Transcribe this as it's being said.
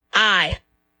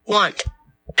want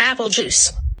apple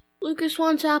juice. Lucas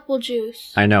wants apple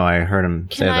juice. I know, I heard him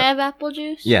say that. Can I have apple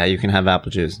juice? Yeah, you can have apple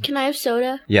juice. Can I have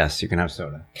soda? Yes, you can have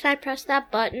soda. Can I press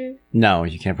that button? No,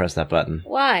 you can't press that button.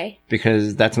 Why?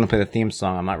 Because that's going to play the theme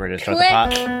song. I'm not ready to start Click. the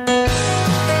pot.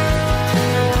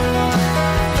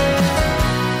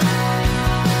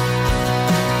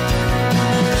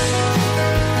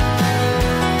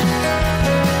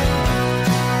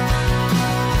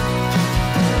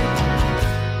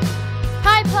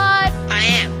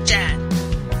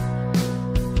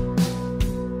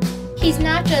 He's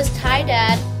not just Hi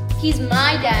Dad, he's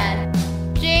my dad.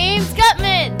 James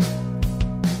Gutman!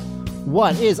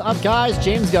 What is up, guys?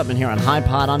 James Gutman here on Hi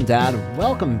Pod. I'm Dad.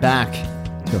 Welcome back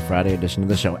to a Friday edition of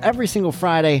the show. Every single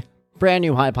Friday, brand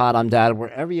new Hi Pod. I'm Dad.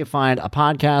 Wherever you find a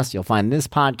podcast, you'll find this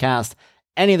podcast.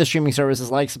 Any of the streaming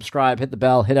services, like, subscribe, hit the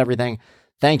bell, hit everything.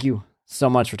 Thank you so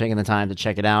much for taking the time to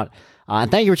check it out. And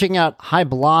thank you for checking out Hi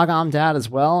Blog I'm Dad as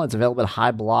well. It's available at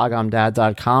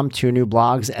hiblogimdad.com. 2 new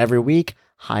blogs every week.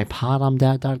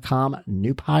 HiPodI'mDad.com.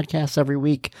 New podcasts every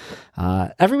week.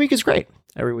 Every week is great.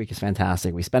 Every week is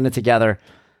fantastic. We spend it together.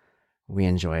 We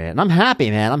enjoy it. And I'm happy,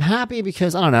 man. I'm happy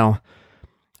because, I don't know,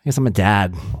 I guess I'm a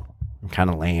dad. I'm kind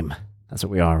of lame. That's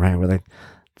what we are, right? We're like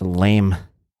the lame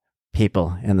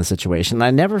people in the situation.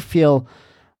 I never feel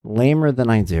lamer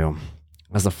than I do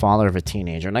as the father of a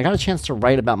teenager. And I got a chance to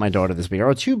write about my daughter this week. I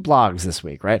wrote 2 blogs this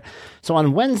week, right? So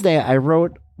on Wednesday, I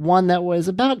wrote one that was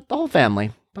about the whole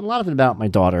family, but a lot of it about my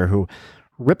daughter who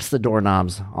rips the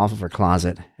doorknobs off of her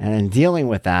closet. And in dealing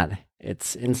with that,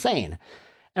 it's insane.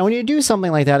 And when you do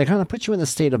something like that, it kind of puts you in the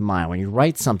state of mind. When you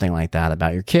write something like that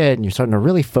about your kid and you're starting to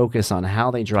really focus on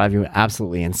how they drive you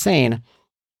absolutely insane,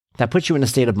 that puts you in a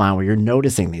state of mind where you're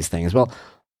noticing these things. Well,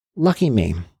 lucky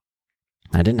me,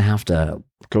 I didn't have to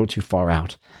go too far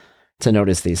out to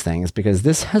notice these things because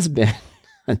this has been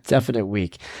a definite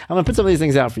week. I'm going to put some of these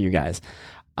things out for you guys.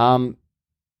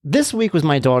 This week was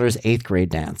my daughter's 8th grade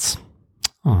dance.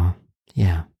 Oh,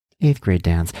 yeah, 8th grade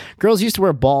dance. Girls used to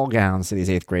wear ball gowns to these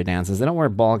 8th grade dances. They don't wear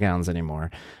ball gowns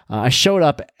anymore. I showed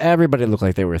up. Everybody looked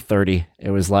like they were 30. It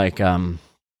was like, I don't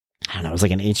know, it was like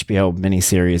an HBO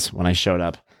miniseries when I showed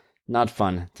up. Not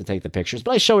fun to take the pictures,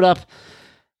 but I showed up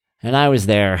and I was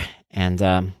there. And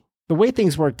the way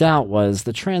things worked out was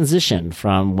the transition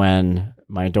from when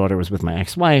my daughter was with my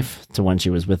ex-wife to when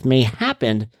she was with me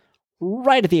happened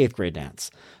right at the 8th grade dance.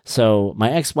 So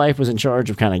my ex-wife was in charge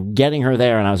of kind of getting her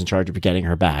there, and I was in charge of getting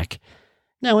her back.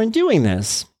 Now, in doing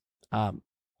this,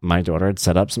 my daughter had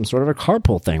set up some sort of a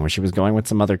carpool thing where she was going with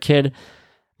some other kid.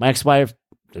 My ex-wife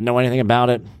didn't know anything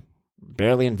about it,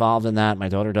 barely involved in that. My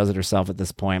daughter does it herself at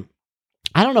this point.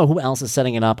 I don't know who else is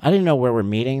setting it up. I didn't know where we're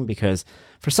meeting because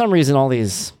for some reason all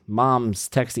these moms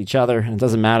text each other, and it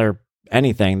doesn't matter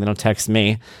anything. They don't text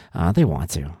me. They want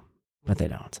to, but they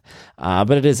don't.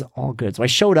 But it is all good. So I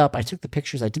showed up, I took the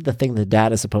pictures, I did the thing that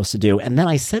dad is supposed to do, and then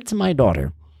I said to my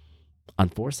daughter on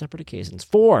 4 separate occasions,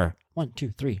 4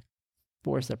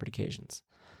 separate occasions,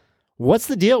 what's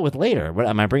the deal with later? What,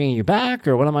 am I bringing you back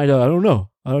or what am I doing? I don't know.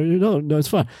 No, it's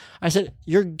fine. I said,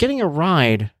 you're getting a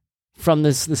ride from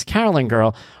this Carolyn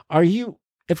girl.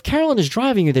 If Carolyn is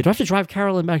driving you, do I have to drive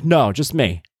Carolyn back? No, just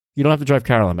me. You don't have to drive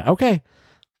Carolyn back. Okay.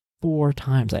 4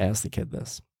 times I asked the kid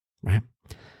this, right?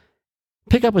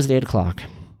 Pickup was at 8 o'clock.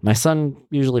 My son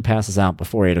usually passes out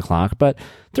before 8 o'clock, but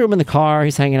threw him in the car.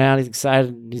 He's hanging out. He's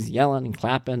excited. He's yelling and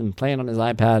clapping and playing on his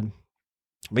iPad.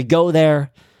 We go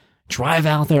there, drive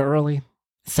out there early,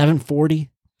 7:40.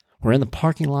 We're in the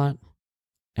parking lot,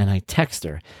 and I text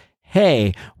her,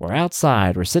 hey, we're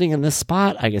outside. We're sitting in this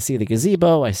spot. I can see the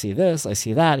gazebo. I see this. I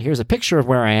see that. Here's a picture of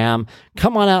where I am.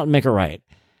 Come on out and make a right.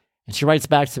 And she writes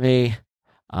back to me,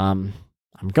 I'm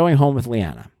going home with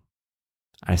Leanna.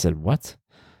 I said, what?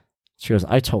 She goes,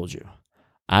 I told you.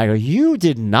 I go, you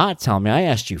did not tell me. I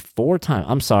asked you 4 times.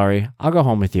 I'm sorry. I'll go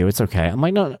home with you. It's okay. I'm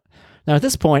like, no. Now at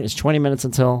this point, it's 20 minutes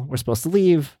until we're supposed to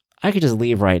leave. I could just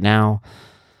leave right now.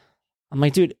 I'm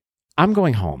like, dude, I'm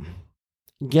going home.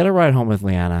 Get a ride home with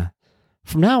Leanna.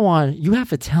 From now on, you have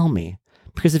to tell me.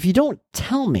 Because if you don't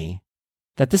tell me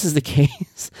that this is the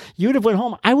case, you would have went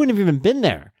home. I wouldn't have even been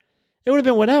there. It would have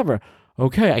been whatever.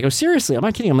 Okay. I go, seriously, I'm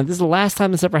not kidding. I'm like, this is the last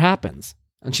time this ever happens.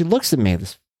 And she looks at me,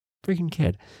 this freaking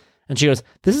kid. And she goes,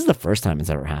 this is the first time it's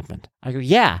ever happened. I go,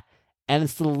 yeah. And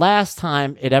it's the last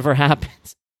time it ever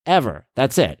happens. Ever.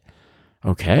 That's it.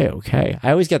 Okay.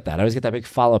 I always get that. I always get that big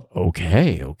follow-up.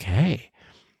 Okay.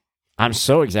 I'm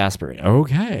so exasperated.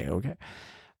 Okay.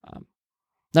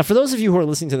 Now, for those of you who are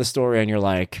listening to the story and you're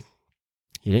like,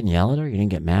 you didn't yell at her? You didn't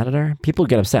get mad at her? People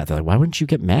get upset. They're like, why wouldn't you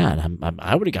get mad?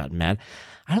 I would have gotten mad.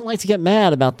 I don't like to get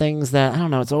mad about things that, I don't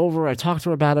know, it's over. I talked to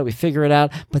her about it. We figure it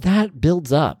out. But that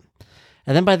builds up.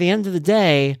 And then by the end of the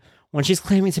day, when she's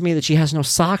claiming to me that she has no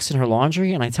socks in her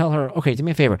laundry, and I tell her, okay, do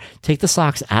me a favor, take the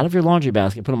socks out of your laundry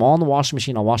basket, put them all in the washing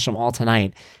machine, I'll wash them all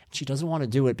tonight. And she doesn't want to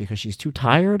do it because she's too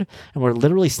tired, and we're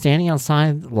literally standing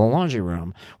outside the laundry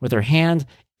room with her hand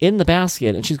in the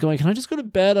basket, and she's going, can I just go to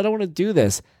bed? I don't want to do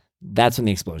this. That's when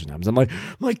the explosion happens. I'm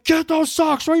like, get those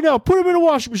socks right now, put them in the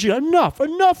washing machine, enough of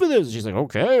this. And she's like,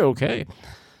 okay.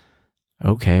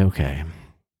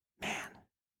 Man,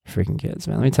 freaking kids,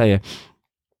 man. Let me tell you,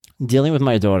 dealing with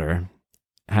my daughter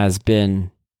has been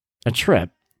a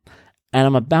trip, and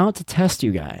I'm about to test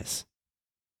you guys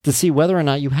to see whether or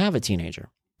not you have a teenager,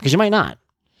 because you might not.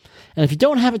 And if you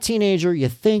don't have a teenager, you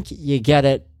think you get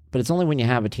it, but it's only when you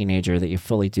have a teenager that you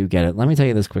fully do get it. Let me tell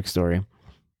you this quick story.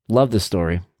 Love this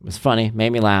story. It was funny, made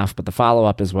me laugh, but the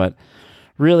follow-up is what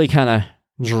really kind of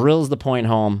drills the point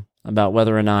home about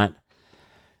whether or not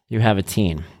you have a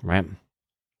teen, right?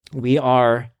 We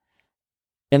are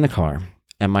in the car,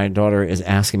 and my daughter is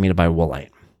asking me to buy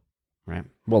Woolite, right?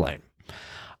 Woolite.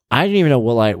 I didn't even know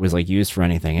Woolite was like used for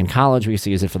anything. In college, we used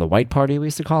to use it for the white party, we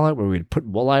used to call it, where we'd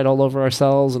put Woolite all over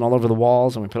ourselves and all over the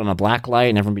walls, and we put on a black light,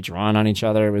 and everyone would be drawing on each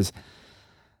other.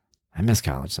 I miss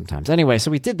college sometimes. Anyway, so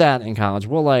we did that in college,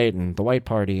 Woolite and the white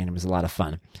party, and it was a lot of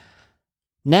fun.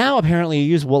 Now, apparently,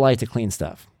 you use Woolite to clean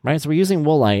stuff, right? So we're using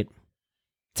Woolite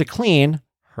to clean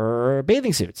her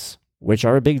bathing suits, which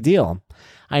are a big deal.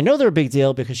 I know they're a big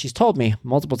deal because she's told me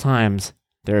multiple times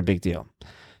they're a big deal.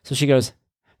 So she goes,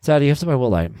 Daddy, you have to buy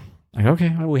Woolite. I go, okay,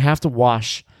 we have to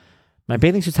wash. My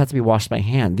bathing suits have to be washed by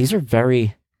hand. These are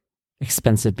very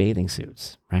expensive bathing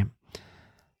suits, right?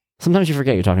 Sometimes you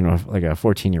forget you're talking to like a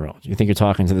 14-year-old. You think you're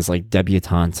talking to this like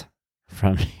debutante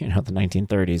from, the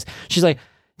 1930s. She's like,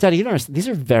 Daddy, you don't understand. These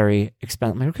are very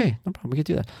expensive. I'm like, okay, no problem. We could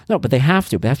do that. No, but they have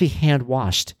to. They have to be hand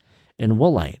washed in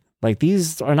Woolite. Like,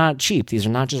 these are not cheap. These are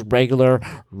not just regular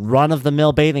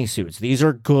run-of-the-mill bathing suits. These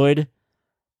are good,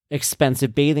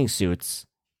 expensive bathing suits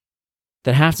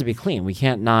that have to be clean. We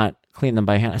can't not clean them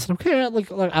by hand. I said, okay,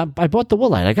 look, I bought the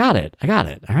Woolite. I got it.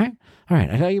 All right.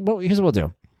 Here's what we'll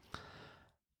do.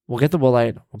 We'll get the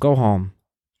Woolite. We'll go home.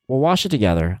 We'll wash it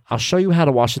together. I'll show you how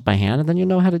to wash it by hand, and then you'll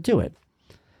know how to do it.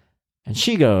 And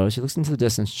she looks into the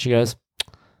distance. She goes,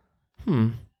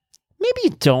 maybe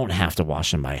you don't have to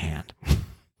wash them by hand.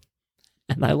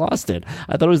 And I lost it.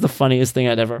 I thought it was the funniest thing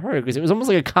I'd ever heard, because it was almost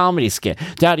like a comedy skit.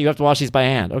 Daddy, you have to wash these by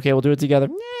hand. Okay, we'll do it together. I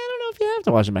don't know if you have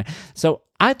to wash them by hand. So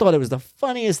I thought it was the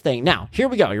funniest thing. Now, here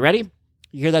we go. You ready?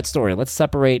 You hear that story. Let's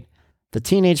separate the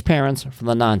teenage parents from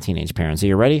the non-teenage parents. Are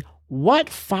you ready? What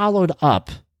followed up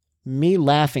me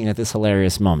laughing at this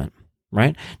hilarious moment,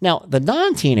 right? Now, the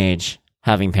non-teenage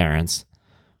having parents,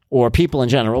 or people in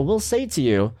general, will say to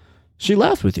you, she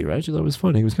laughed with you, right? She thought it was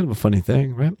funny. It was kind of a funny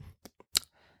thing, right?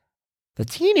 The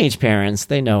teenage parents,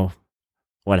 they know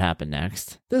what happened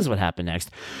next. This is what happened next.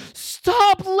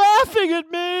 Stop laughing at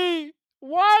me!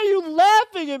 Why are you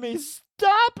laughing at me?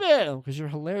 Stop it! Because you're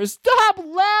hilarious. Stop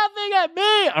laughing at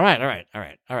me! All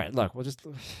right. Look, we'll just,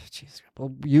 jeez,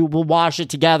 we'll wash it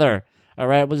together. All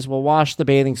right, we'll wash the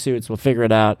bathing suits. We'll figure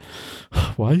it out.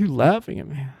 Why are you laughing at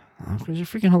me? Because you're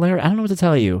freaking hilarious. I don't know what to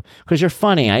tell you. Because you're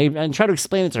funny. I try to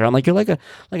explain it to her. I'm like, you're like an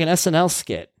SNL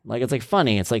skit. Like, it's like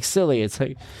funny. It's like silly. It's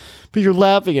like, but you're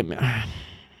laughing at me.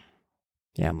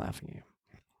 Yeah, I'm laughing at you.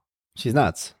 She's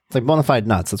nuts. It's like bona fide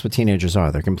nuts. That's what teenagers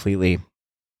are. They're completely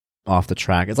off the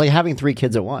track. It's like having 3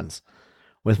 kids at once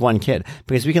with one kid,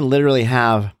 because we can literally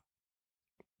have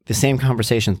the same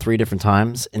conversation 3 different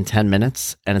times in 10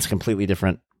 minutes, and it's completely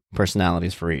different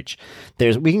personalities for each.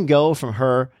 We can go from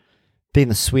her being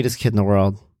the sweetest kid in the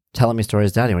world, telling me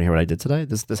stories. Daddy, want to hear what I did today?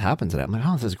 This happened today. I'm like,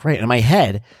 oh, this is great. And in my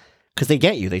head, because they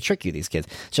get you, they trick you, these kids.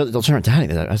 So they'll turn to Daddy,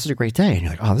 they're like, this is a great day. And you're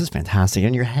like, oh, this is fantastic. And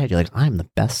in your head, you're like, I'm the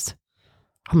best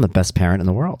parent in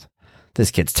the world.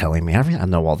 This kid's telling me everything. I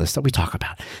know all this stuff. We talk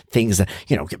about things that,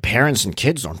 parents and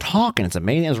kids don't talk, and it's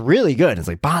amazing. It's really good. It's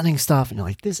like bonding stuff. And you're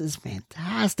like, this is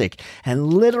fantastic.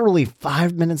 And literally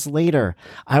 5 minutes later,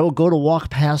 I will go to walk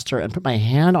past her and put my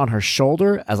hand on her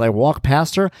shoulder as I walk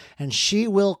past her, and she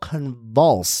will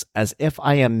convulse as if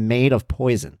I am made of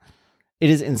poison. It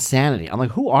is insanity. I'm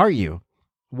like, who are you?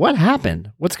 What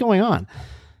happened? What's going on?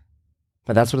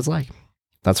 But that's what it's like.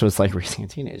 That's what it's like raising a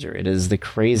teenager. It is the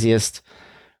craziest,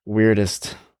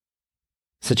 weirdest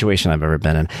situation I've ever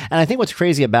been in. And I think what's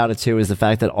crazy about it too is the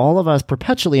fact that all of us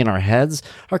perpetually in our heads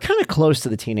are kind of close to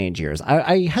the teenage years.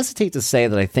 I hesitate to say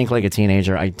that I think like a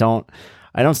teenager. I don't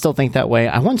still think that way.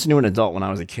 I once knew an adult when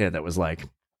I was a kid that was like,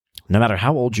 no matter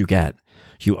how old you get,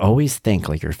 you always think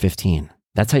like you're 15.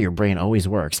 That's how your brain always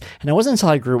works. And it wasn't until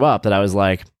I grew up that I was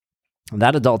like,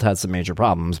 that adult had some major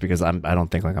problems, because I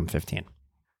don't think like I'm 15.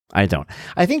 I don't.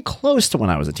 I think close to when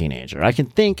I was a teenager. I can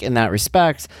think in that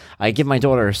respect. I give my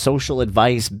daughter social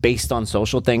advice based on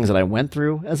social things that I went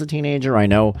through as a teenager. I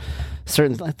know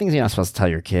certain things you're not supposed to tell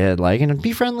your kid, like,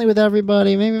 be friendly with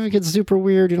everybody. Maybe if a kid's super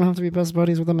weird, you don't have to be best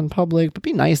buddies with them in public, but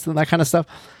be nice to them, that kind of stuff.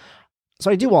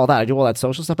 So I do all that. I do all that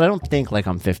social stuff, but I don't think like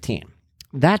I'm 15.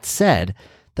 That said,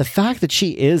 the fact that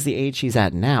she is the age she's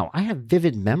at now, I have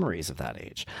vivid memories of that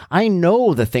age. I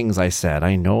know the things I said.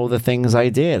 I know the things I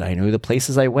did. I knew the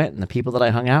places I went and the people that I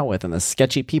hung out with and the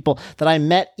sketchy people that I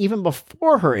met even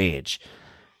before her age.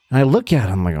 And I look at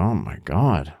it, I'm like, oh my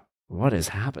God, what is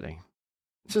happening?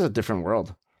 It's just a different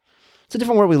world. It's a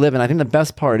different world we live in. I think the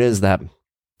best part is that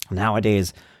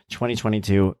nowadays,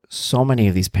 2022, so many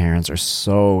of these parents are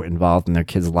so involved in their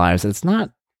kids' lives that it's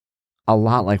not a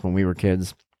lot like when we were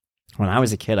kids. When I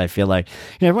was a kid, I feel like,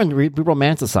 everyone we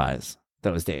romanticize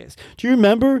those days. Do you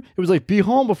remember? It was like, be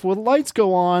home before the lights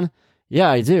go on. Yeah,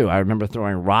 I do. I remember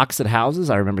throwing rocks at houses.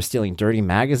 I remember stealing dirty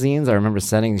magazines. I remember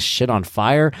setting shit on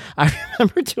fire. I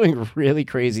remember doing really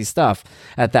crazy stuff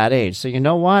at that age. So you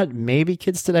know what? Maybe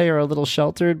kids today are a little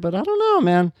sheltered, but I don't know,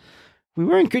 man. We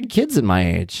weren't good kids at my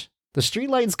age. The street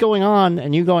lights going on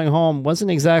and you going home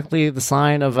wasn't exactly the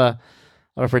sign of a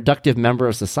productive member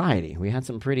of society. We had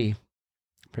some pretty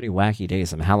wacky days,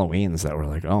 some Halloweens that were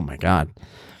like, oh my God,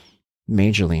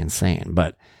 majorly insane.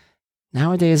 But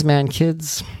nowadays, man,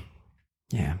 kids,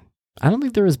 yeah, I don't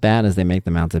think they're as bad as they make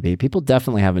them out to be. People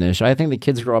definitely have an issue. I think the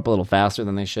kids grow up a little faster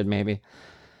than they should, maybe.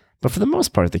 But for the most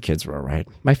part, the kids were all right.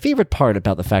 My favorite part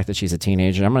about the fact that she's a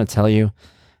teenager, I'm going to tell you,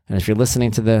 and if you're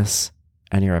listening to this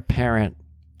and you're a parent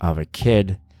of a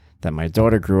kid that my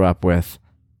daughter grew up with,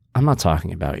 I'm not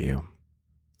talking about you.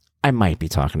 I might be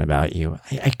talking about you.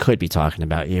 I could be talking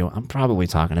about you. I'm probably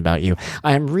talking about you.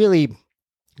 I am really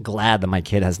glad that my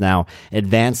kid has now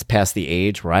advanced past the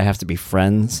age where I have to be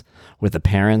friends with the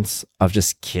parents of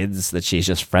just kids that she's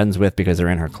just friends with because they're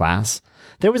in her class.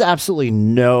 There was absolutely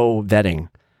no vetting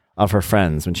of her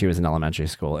friends when she was in elementary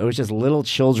school. It was just little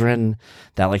children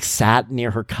that like sat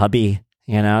near her cubby.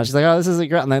 She's like, oh, this is a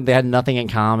girl. And they had nothing in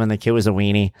common. The kid was a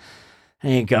weenie.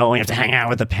 And you go and you have to hang out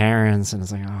with the parents. And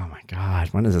it's like, oh my God,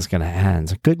 when is this going to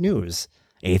end? It's good news.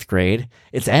 8th grade,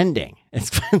 it's ending.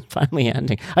 It's finally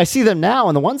ending. I see them now,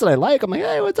 and the ones that I like, I'm like,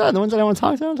 hey, what's up? The ones that I want to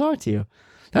talk to, I don't talk to you.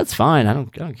 That's fine. I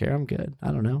don't care. I'm good. I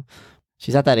don't know.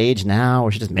 She's at that age now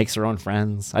where she just makes her own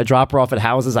friends. I drop her off at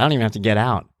houses. I don't even have to get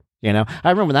out. I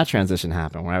remember when that transition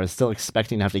happened, where I was still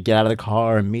expecting to have to get out of the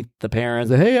car and meet the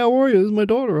parents. Hey, how are you? This is my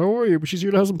daughter. How are you? But she's here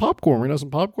to have some popcorn. We're going to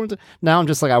have some popcorn. Now I'm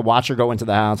just like, I watch her go into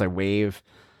the house. I wave.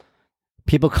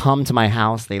 People come to my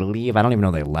house. They leave. I don't even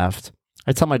know they left.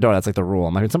 I tell my daughter, that's like the rule.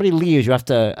 I'm like, when somebody leaves, you have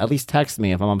to at least text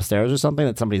me if I'm upstairs or something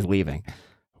that somebody's leaving.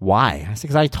 Why? I said,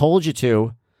 because I told you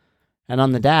to, and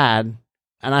I'm the dad,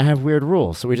 and I have weird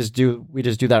rules. So we just do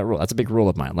that rule. That's a big rule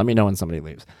of mine. Let me know when somebody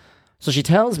leaves. So she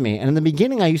tells me, and in the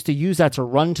beginning, I used to use that to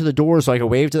run to the door so I could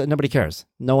wave to them. Nobody cares.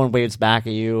 No one waves back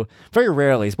at you. Very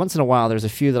rarely. Once in a while, there's a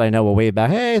few that I know will wave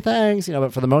back. Hey, thanks.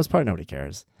 But for the most part, nobody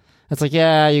cares. It's like,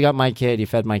 yeah, you got my kid. You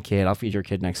fed my kid. I'll feed your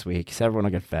kid next week. So everyone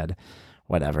will get fed.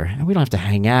 Whatever. And we don't have to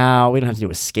hang out. We don't have to do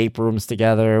escape rooms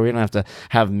together. We don't have to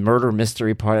have murder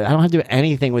mystery parties. I don't have to do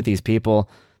anything with these people.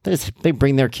 They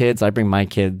bring their kids. I bring my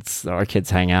kids. Our kids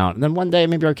hang out. And then one day,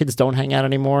 maybe our kids don't hang out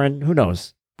anymore. And who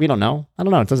knows? We don't know. I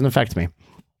don't know. It doesn't affect me.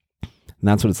 And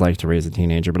that's what it's like to raise a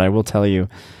teenager. But I will tell you,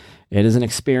 it is an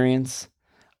experience.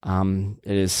 It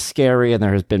is scary. And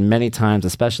there has been many times,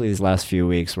 especially these last few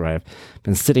weeks, where I've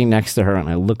been sitting next to her and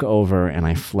I look over and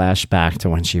I flash back to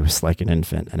when she was like an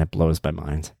infant, and it blows my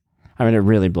mind. I mean, it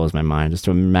really blows my mind just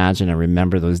to imagine and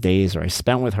remember those days where I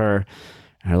spent with her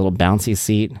in her little bouncy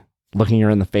seat, looking her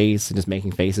in the face and just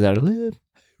making faces at her.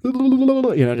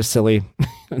 Just silly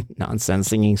nonsense,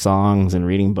 singing songs and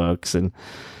reading books, and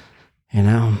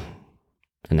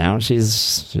now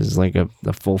she's like a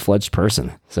full-fledged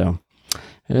person. So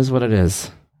it is what it is.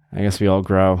 I guess we all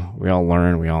grow, we all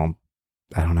learn, we all,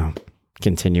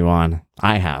 continue on.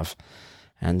 I have.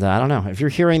 And I don't know, if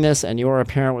you're hearing this and you're a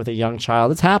parent with a young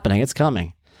child, it's happening, it's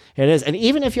coming. It is. And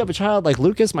even if you have a child like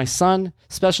Lucas, my son,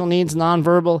 special needs,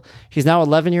 nonverbal, he's now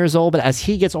 11 years old, but as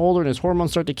he gets older and his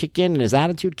hormones start to kick in and his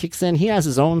attitude kicks in, he has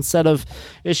his own set of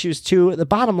issues too. The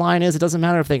bottom line is, it doesn't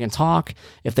matter if they can talk,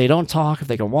 if they don't talk, if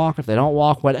they can walk, if they don't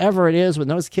walk, whatever it is, when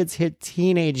those kids hit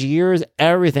teenage years,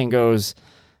 everything goes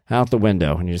out the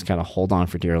window and you just kind of hold on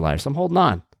for dear life. So I'm holding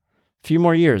on. A few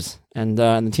more years, and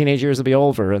the teenage years will be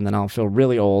over, and then I'll feel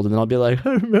really old, and then I'll be like,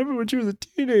 I remember when she was a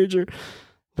teenager.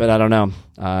 But I don't know.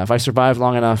 If I survive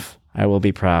long enough, I will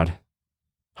be proud.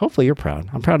 hopefully you're proud.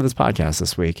 I'm proud of this podcast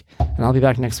this week, and I'll be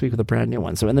back next week with a brand new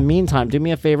one. So in the meantime, do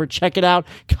me a favor, check it out.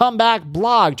 Come back,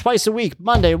 blog twice a week,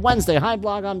 Monday, Wednesday,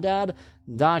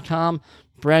 highblogombdad.com.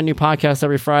 Brand new podcast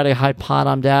every Friday,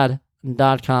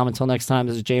 highpodombdad.com. Until next time,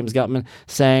 this is James Gutman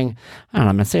saying, I don't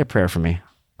know, man, say a prayer for me.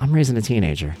 I'm raising a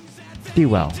teenager. Be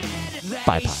well.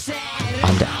 Bye, Pod.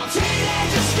 I'm Dad.